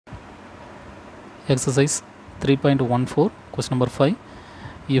Exercise 3.14, question number 5.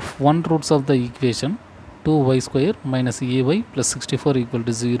 If one roots of the equation 2y square minus ay plus 64 equal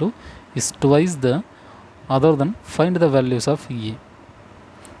to 0 is twice the other, then find the values of a.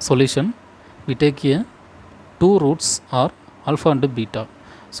 Solution: we take a two roots are alpha and beta.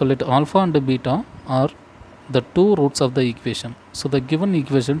 So let alpha and beta are the two roots of the equation. So the given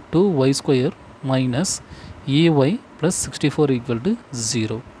equation 2y square minus ay plus 64 equal to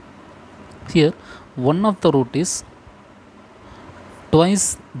 0. Here one of the root is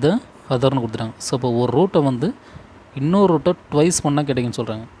twice the other னு கொடுத்துறாங்க. So அப்போ ஒரு ரூட்டை வந்து இன்னொரு ரூட்டை twice பண்ணால் கிடைக்குன்னு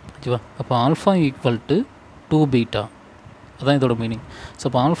சொல்கிறாங்க. ஓகேவா? அப்போ ஆல்ஃபா ஈக்குவல் டு 2 பீட்டா, அதான் இதோட மீனிங். ஸோ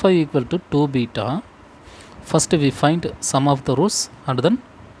அப்போ alpha equal to 2 beta, first we find some of the roots and then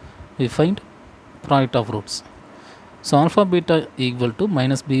we find product of roots. So alpha beta equal to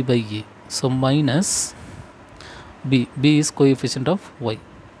minus B by A. So minus B is coefficient of Y.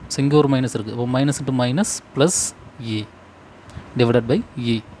 So இங்கே ஒரு minus இருக்குது. இப்போ minus into minus plus A divided by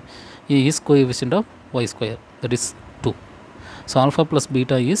a. A is coefficient of y square, that is 2. So alpha plus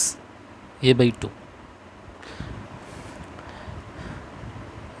beta is a by 2,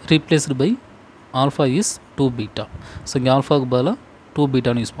 replaced by alpha is 2 beta. So இங்கே ஆல்ஃபாவுக்கு பதிலாக 2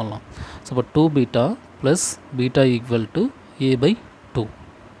 பீட்டான்னு use பண்ணலாம். So இப்போ 2 beta plus beta equal to a by 2.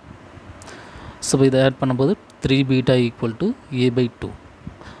 So இப்போ இதை add பண்ணும்போது 3 beta equal to a by 2.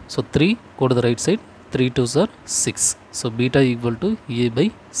 So 3 go to the right side, 3 2s are 6. So beta equal to a by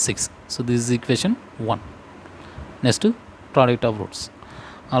 6. So this is equation 1. Next, product of roots.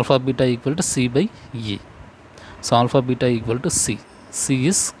 Alpha beta equal to c by a. So alpha beta equal to c. C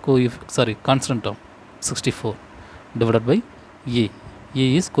is constant term 64 divided by a. A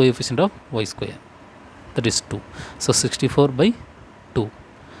is coefficient of y square, that is 2. So 64 by 2.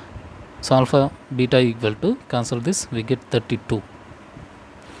 So alpha beta equal to, cancel this, we get 32.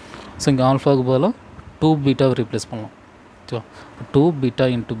 So இங்கே ஆல்ஃபாவுக்கு பதிலாக 2 பீட்டாவை replace பண்ணலாம். ஓகேவா? 2 beta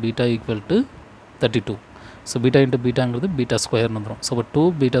into beta equal to 32. So beta into பீட்டாங்கிறது beta ஸ்கொயர்னு வந்துடும். So இப்போ 2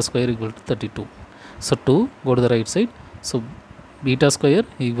 beta square equal to 32. So 2 go to the right side. So beta square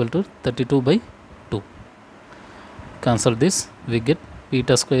equal to 32 by 2. Cancel this, we get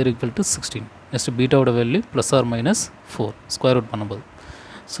beta square equal to 16. Next பீட்டாவோட value plus R minus 4 square root பண்ணும்போது.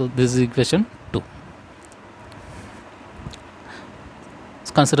 So this is equation 2.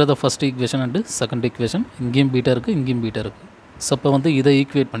 Consider the first equation and second equation. இங்கேயும் beta இருக்குது, இங்கேயும் beta இருக்குது. So அப்போ வந்து இதை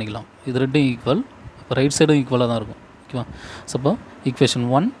equate பண்ணிக்கலாம். இது ரெண்டும் ஈக்குவல், அப்போ ரைட் சைடும் ஈக்குவலாக தான் இருக்கும். ஓகேவா? ஸோ அப்போ equation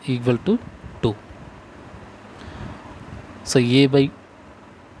 1 equal to 2. So a by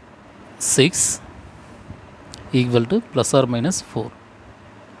 6 equal to plus R minus 4.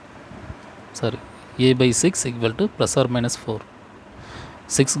 Sorry, a by 6 equal to plus R minus 4.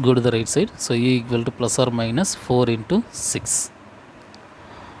 6 go to the right side. So a equal to plus or minus 4 into 6.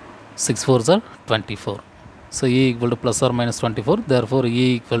 6 4s are 24. So a equal to plus or minus 24. Therefore a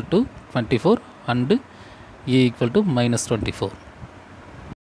equal to 24 and a equal to minus 24.